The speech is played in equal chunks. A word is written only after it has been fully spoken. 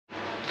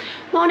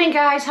Morning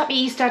guys, happy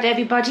Easter to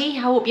everybody.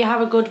 I hope you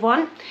have a good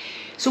one.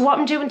 So what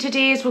I'm doing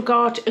today is we've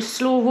got a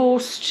slow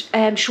roast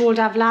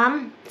shoulder of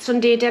lamb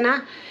Sunday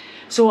dinner.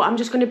 So I'm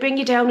just going to bring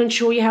you down and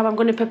show you how I'm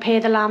going to prepare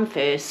the lamb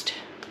first.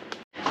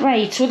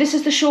 Right, so this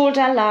is the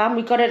shoulder lamb.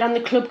 We got it on the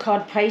club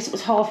card price. It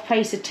was half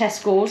price at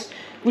Tesco's.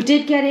 We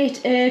did get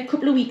it a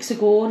couple of weeks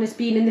ago and it's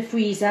been in the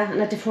freezer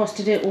and I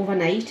defrosted it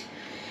overnight.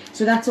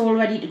 So that's all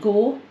ready to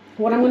go.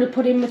 What I'm going to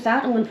put in with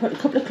that, I'm going to put a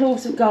couple of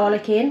cloves of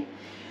garlic in,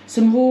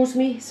 some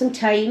rosemary, some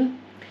thyme,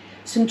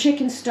 some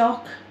chicken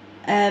stock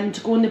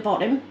to go in the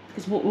bottom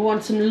because we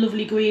want some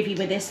lovely gravy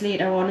with this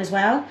later on as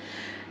well,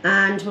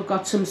 and we've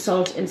got some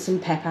salt and some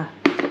pepper.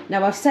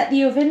 Now I've set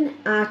the oven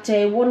at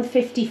a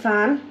 150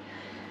 fan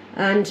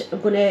and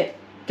I'm going to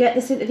get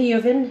this into the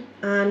oven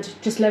and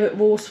just let it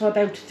roast for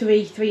about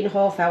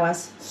 3.5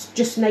 hours. It's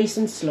just nice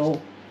and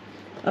slow.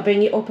 I'll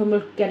bring it up and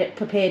we'll get it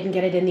prepared and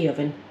get it in the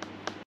oven.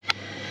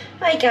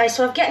 Right guys,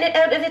 so I'm getting it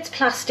out of its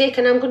plastic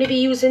and I'm going to be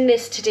using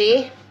this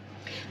today.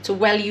 It's a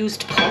well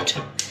used pot.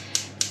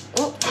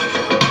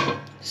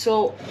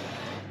 So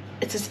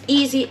it's as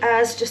easy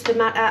as just a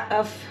matter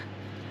of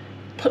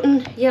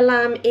putting your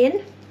lamb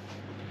in,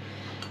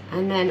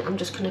 and then I'm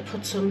just going to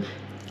put some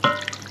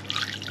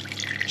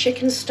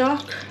chicken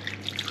stock,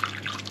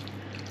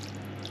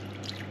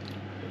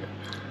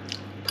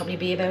 probably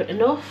be about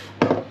enough,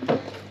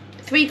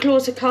 3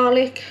 cloves of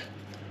garlic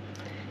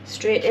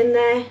straight in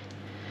there,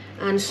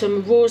 and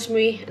some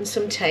rosemary and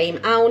some thyme.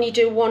 I only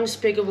do 1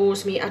 sprig of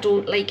rosemary, I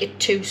don't like it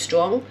too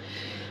strong,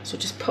 so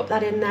just put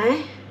that in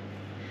there.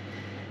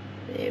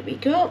 There we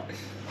go.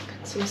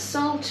 Some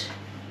salt.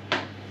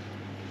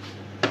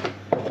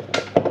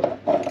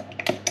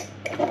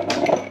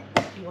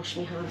 Wash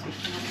my hands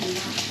before I do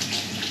that.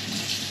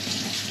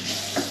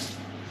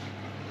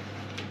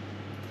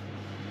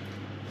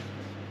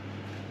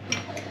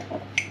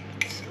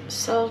 Some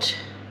salt.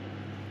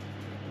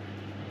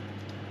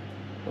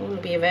 All the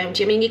way around.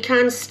 I mean, you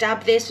can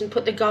stab this and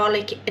put the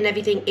garlic and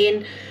everything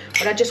in,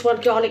 but I just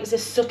want garlic as a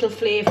subtle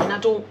flavour and I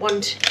don't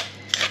want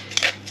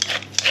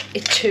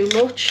it too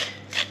much.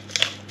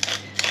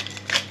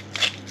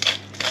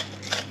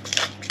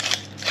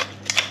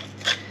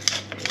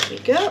 There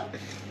we go.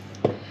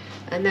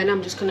 And then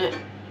I'm just going to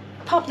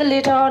pop the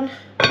lid on,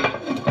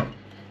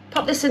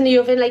 pop this in the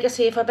oven, like I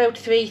say, for about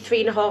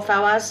 3.5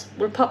 hours.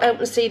 We'll pop out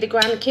and see the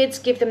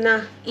grandkids, give them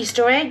their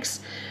Easter eggs,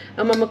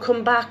 and when we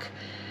come back,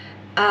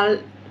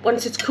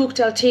 once it's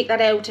cooked, I'll take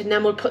that out and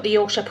then we'll put the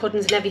Yorkshire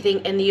puddings and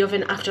everything in the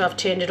oven after I've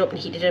turned it up and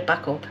heated it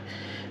back up.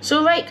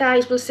 So right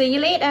guys, we'll see you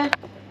later.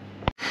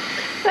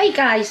 Right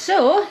guys,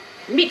 so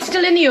meat's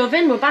still in the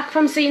oven. We're back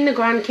from seeing the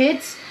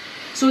grandkids.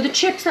 So the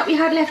chips that we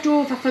had left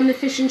over from the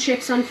fish and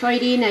chips on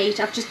Friday night,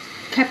 I've just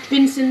kept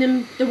rinsing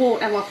the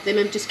water off them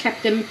and just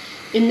kept them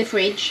in the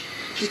fridge.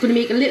 Just going to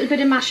make a little bit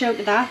of mash out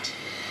of that.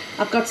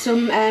 I've got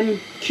some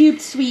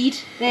cubed swede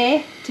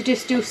there to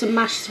just do some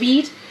mashed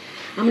swede.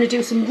 I'm going to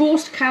do some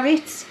roast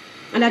carrots,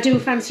 and I do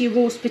fancy a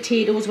roast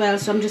potato as well,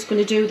 so I'm just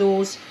going to do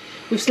those.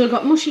 We've still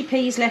got mushy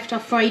peas left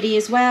off Friday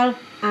as well,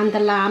 and the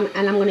lamb,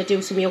 and I'm going to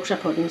do some Yorkshire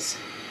puddings.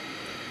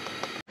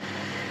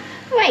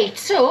 Right,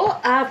 so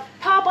I've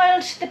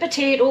parboiled the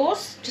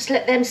potatoes, just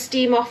let them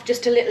steam off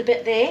just a little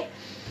bit there.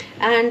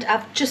 And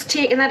I've just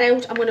taken that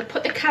out. I'm going to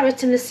put the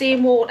carrots in the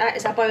same water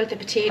as I boiled the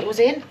potatoes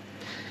in.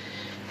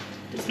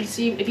 Doesn't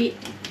seem to be,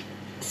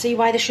 see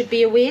why there should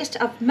be a waste.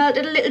 I've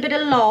melted a little bit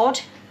of lard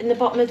in the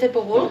bottom of the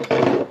bowl.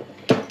 And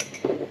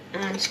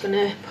I'm just going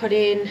to put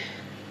in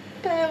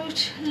about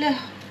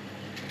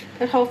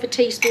half a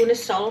teaspoon of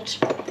salt.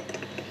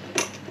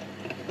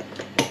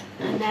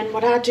 And then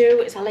what I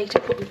do is I like to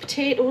put the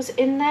potatoes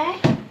in there.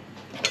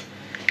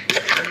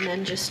 And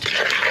then just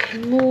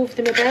move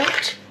them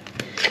about.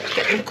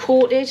 Get them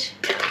coated,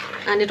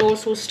 and it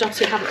also stops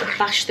you having to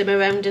bash them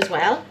around as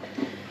well.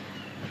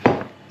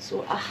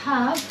 So I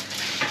have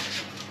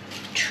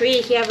a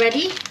tray here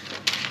ready.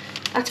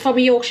 That's for my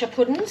Yorkshire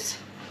puddings.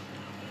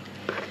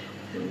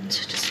 And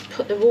just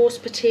put the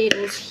roast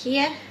potatoes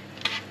here,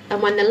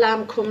 and when the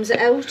lamb comes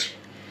out,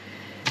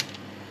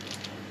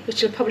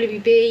 which will probably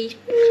be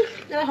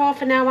another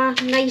half an hour,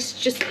 nice,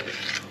 just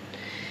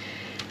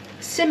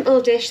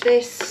simple dish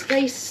this,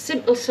 nice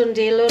simple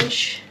Sunday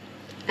lunch.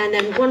 And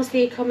then once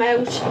they come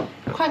out,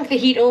 crank the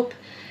heat up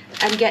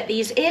and get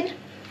these in,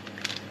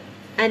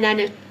 and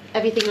then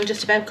everything will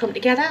just about come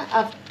together.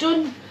 I've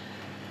done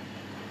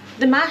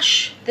the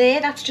mash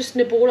there, that's just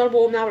in a bowl. I'll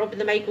warm that up in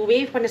the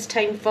microwave when it's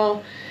time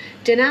for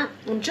dinner.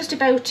 I'm just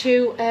about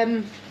to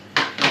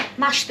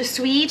mash the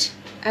swede,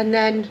 and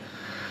then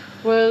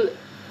we're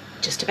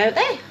just about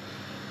there.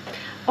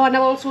 Oh, and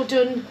I've also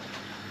done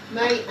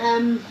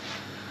my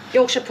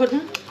Yorkshire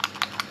pudding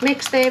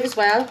mix there as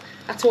well.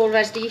 That's all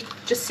ready,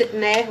 just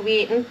sitting there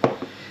waiting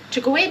to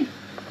go in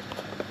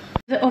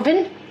the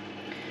oven.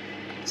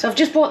 So I've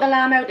just brought the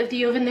lamb out of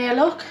the oven there,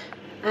 look,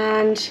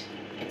 and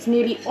it's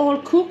nearly all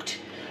cooked.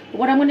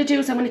 What I'm going to do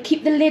is I'm going to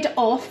keep the lid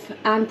off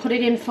and put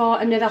it in for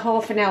another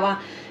half an hour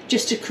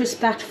just to crisp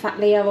that fat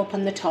layer up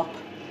on the top.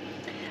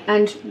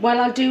 And while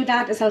I'll do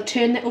that is I'll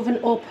turn the oven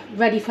up,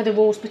 ready for the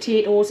roast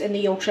potatoes and the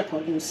Yorkshire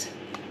puddings.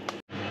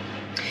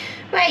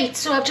 Right,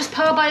 so I've just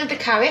parboiled the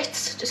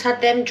carrots, just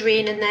had them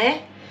drain in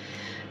there.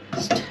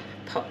 Just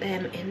pop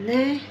them in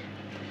there.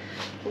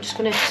 I'm just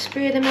going to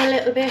spray them a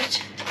little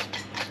bit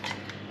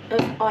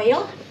of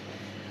oil.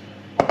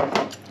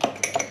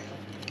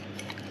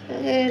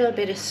 A little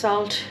bit of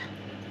salt.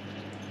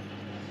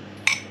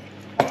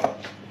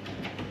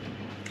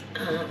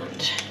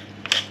 And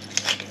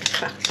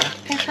cracked black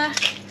pepper.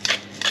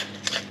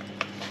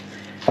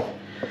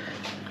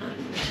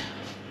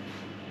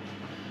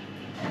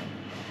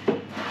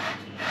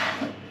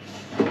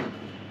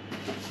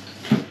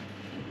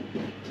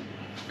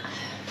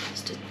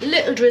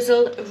 Little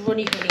drizzle of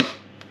runny honey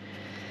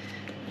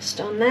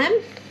just on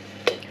them,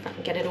 if I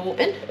can get it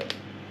open.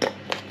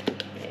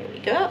 There we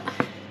go.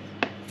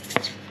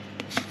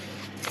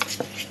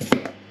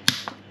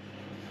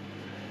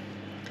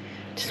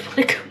 Just want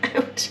to come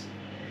out.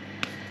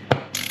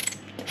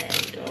 There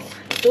we go.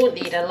 Don't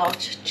need a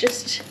lot,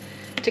 just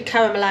to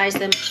caramelise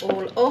them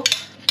all up.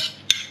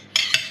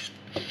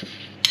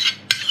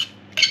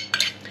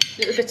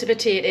 Little bits of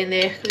potato in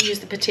there. We'll use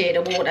the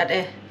potato water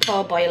to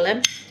parboil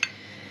them.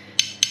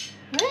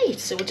 Right,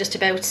 so we're just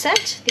about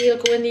set.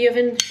 They'll go in the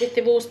oven with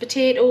the roast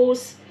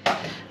potatoes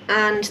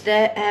and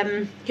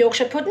the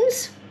Yorkshire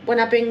puddings when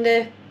I bring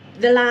the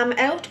lamb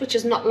out, which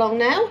is not long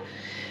now.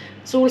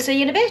 So we'll see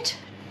you in a bit.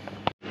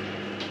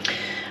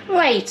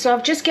 Right, so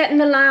I've just getting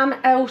the lamb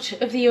out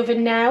of the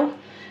oven now.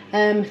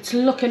 It's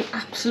looking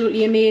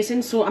absolutely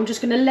amazing, so I'm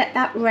just going to let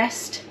that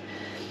rest.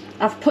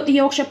 I've put the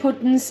Yorkshire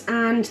puddings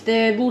and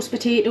the roast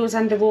potatoes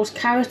and the roast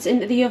carrots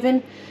into the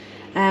oven.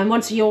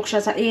 Once the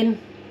Yorkshires are in,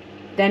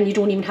 then you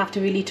don't even have to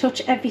really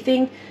touch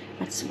everything.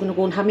 I'm going to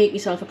go and make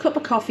myself a cup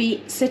of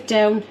coffee, sit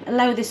down,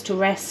 allow this to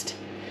rest,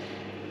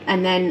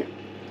 and then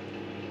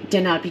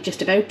dinner will be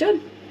just about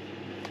done.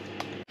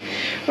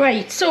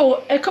 Right,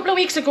 so a couple of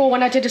weeks ago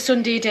when I did a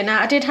Sunday dinner,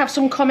 I did have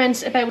some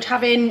comments about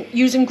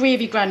using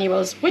gravy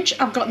granules, which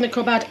I've got in the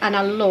cupboard and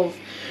I love.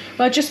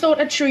 But I just thought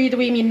I'd show you the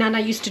way my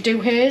nana used to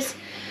do hers.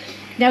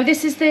 Now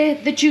this is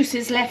the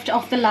juices left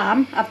off the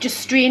lamb. I've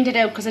just strained it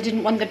out because I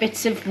didn't want the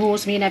bits of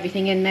rosemary and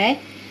everything in there.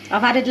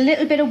 I've added a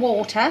little bit of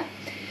water,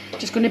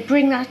 just going to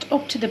bring that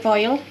up to the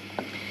boil.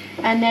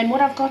 And then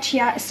what I've got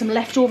here is some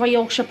leftover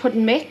Yorkshire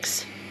pudding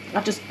mix.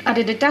 I've just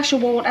added a dash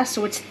of water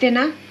so it's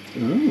thinner.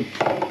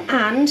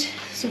 And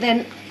so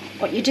then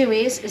what you do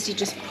is you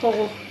just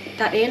pour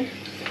that in.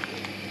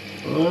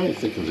 Oh, it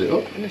thickens it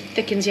up. And it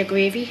thickens your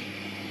gravy.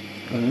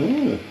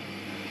 Ah,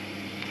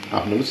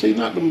 I've never seen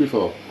that done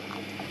before.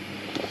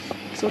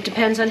 So it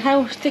depends on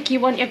how thick you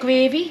want your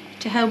gravy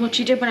to how much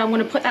you do, but I'm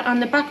going to put that on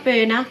the back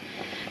burner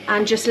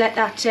and just let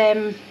that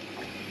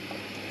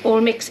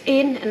all mix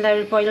in and let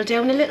it boil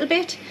down a little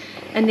bit,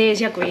 and there's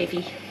your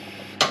gravy.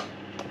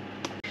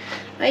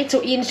 Right,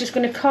 so Ian's just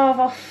going to carve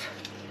off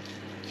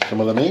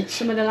some of the meat,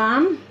 some of the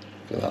lamb.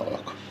 Look at that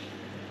look.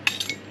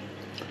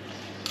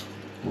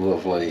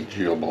 Lovely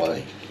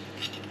jubilee.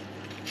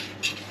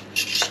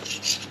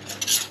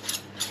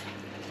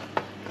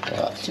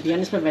 To be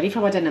honest, we're ready for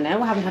our dinner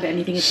now. I haven't had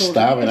anything at all.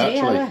 Starving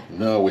actually.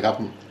 No, we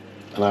haven't.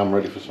 And I'm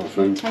ready for some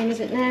food. What time is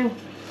it now?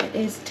 It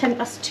is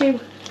 2:10.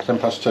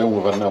 2:10 and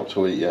we've had out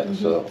to eat yet,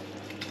 so.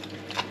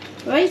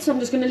 Right, so I'm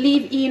just going to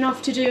leave Ian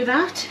off to do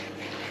that.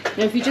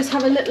 Now if you just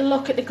have a little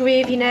look at the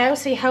gravy now,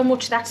 see how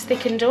much that's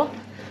thickened up.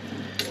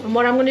 And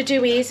what I'm going to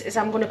do is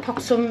I'm going to pop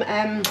some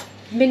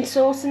mint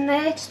sauce in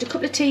there, just a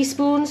couple of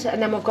teaspoons,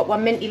 and then we've got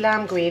one minty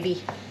lamb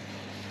gravy.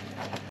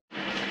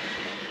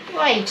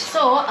 Right,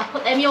 so I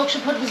put them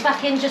Yorkshire puddings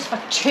back in just for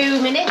 2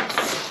 minutes,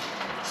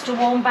 just to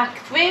warm back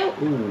through.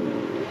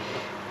 Ooh.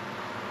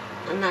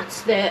 And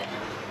that's the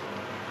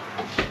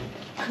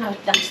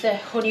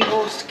honey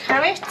roast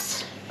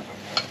carrots.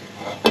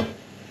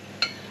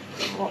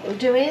 What we'll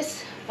do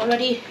is, I've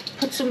already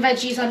put some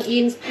veggies on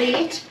Ian's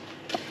plate.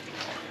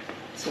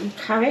 Some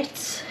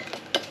carrots,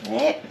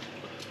 there.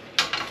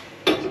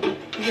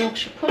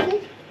 Yorkshire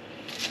pudding.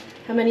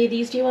 How many of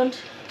these do you want?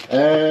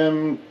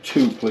 2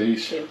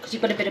 please. 2, because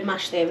you've got a bit of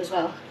mash there as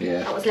well.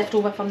 Yeah. That was left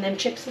over from them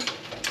chips.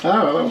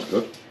 Ah, well, that was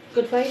good.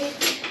 Good for you.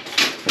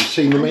 I've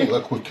seen the meat,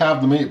 look, we've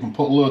carved the meat up and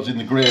put loads in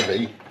the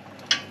gravy.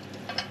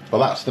 But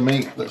that's the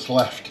meat that's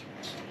left.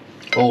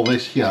 All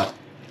this here.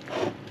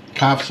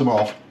 Carved some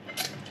off.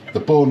 The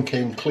bone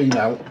came clean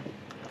out.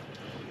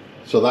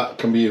 So that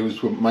can be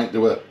used, we might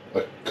do a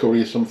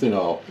curry or something,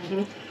 or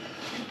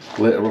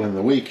later on in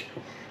the week.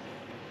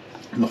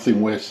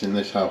 Nothing wastes in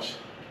this house.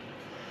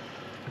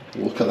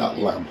 Look at that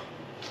lamb.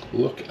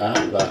 Look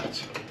at that.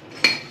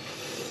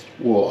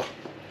 Whoa.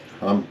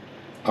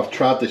 I've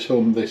tried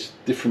this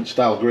different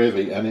style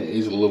gravy and it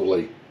is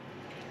lovely.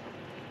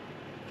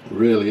 It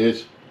really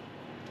is.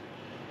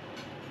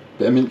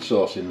 Bit of mint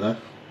sauce in there.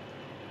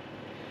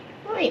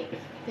 Right,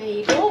 there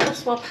you go. We'll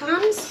swap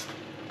hands.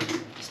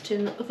 Just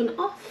turn the oven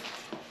off.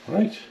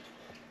 Right.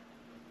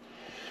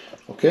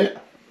 Okay,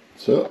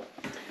 so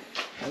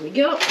there we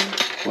go.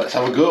 let's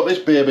have a go at this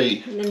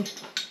baby. And then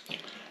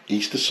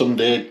Easter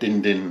Sunday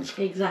din-dins.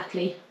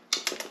 exactly.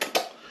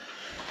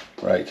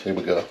 Right, here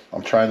we go.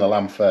 I'm trying the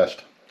lamb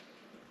first.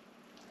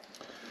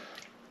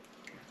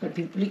 But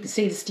you can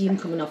see the steam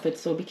coming off it,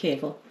 so be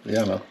careful.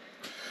 Yeah, I know.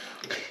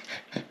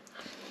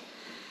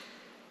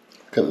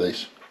 Look at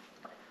this.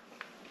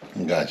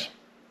 And guys.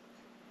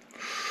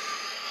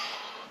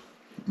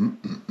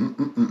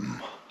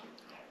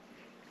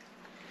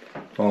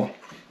 Oh.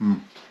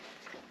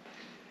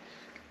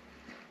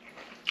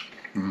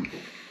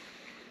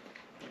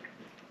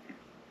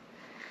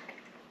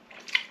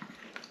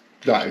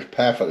 That is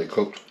perfectly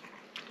cooked.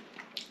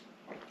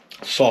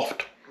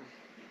 Soft.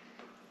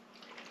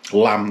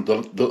 Lamb,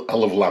 I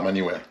love lamb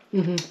anyway.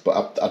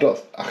 But I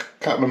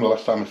can't remember the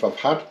last time if I've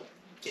had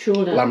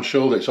Shoulder. lamb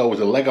shoulder. It's always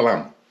a leg of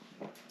lamb.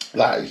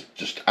 That is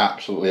just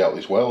absolutely out of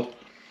this world.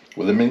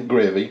 With a mint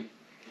gravy.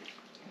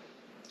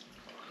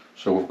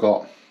 So we've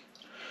got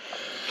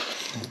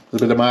a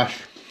bit of mash,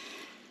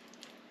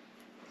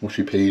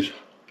 mushy peas.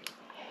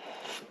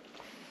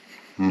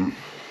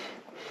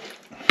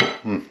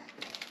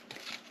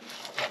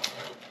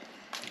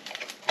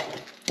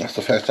 That's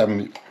the first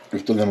time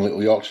we've done them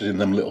little Yorkshires in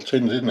them little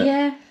tins, isn't it?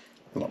 Yeah.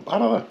 They're not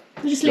bad, are they?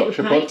 They're just little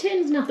Yorkshire pie pudding.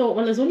 tins, and I thought,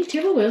 well, there's only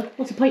 2, well,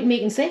 what's the point in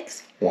making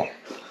 6? What?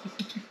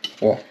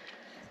 What?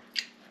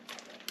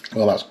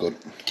 Well, that's good.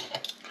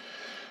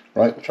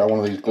 Right, we'll try one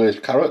of these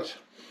glazed carrots.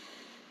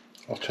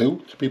 Or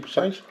 2, to be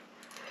precise.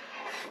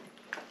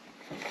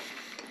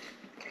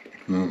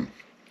 Oh,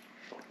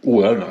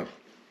 they're nice.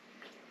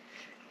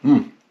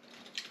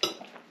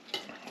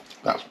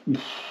 That's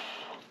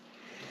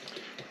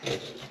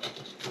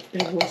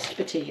A roast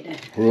potato.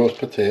 roast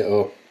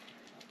potato.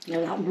 Now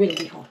that will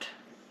be hot.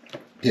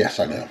 Yes,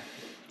 I know.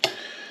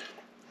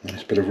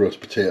 Nice bit of roast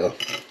potato.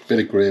 Bit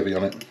of gravy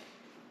on it.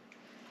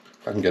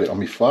 If I can get it on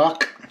my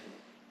fork.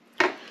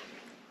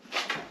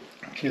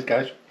 Cheers,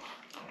 guys.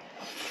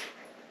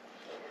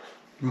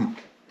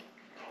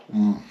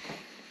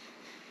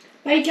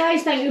 Right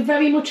guys, thank you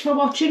very much for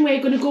watching.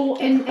 We're going to go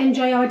and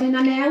enjoy our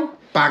dinner now.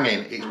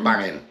 Banging, it's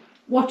banging.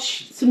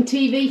 Watch some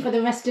TV for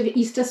the rest of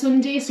Easter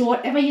Sunday. So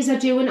whatever you are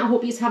doing, I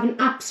hope you have an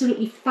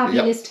absolutely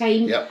fabulous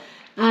time. Yep.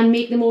 And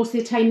make the most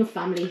of the time with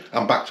family.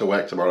 I'm back to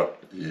work tomorrow.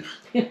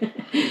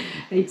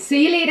 Right,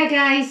 see you later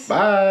guys.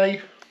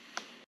 Bye.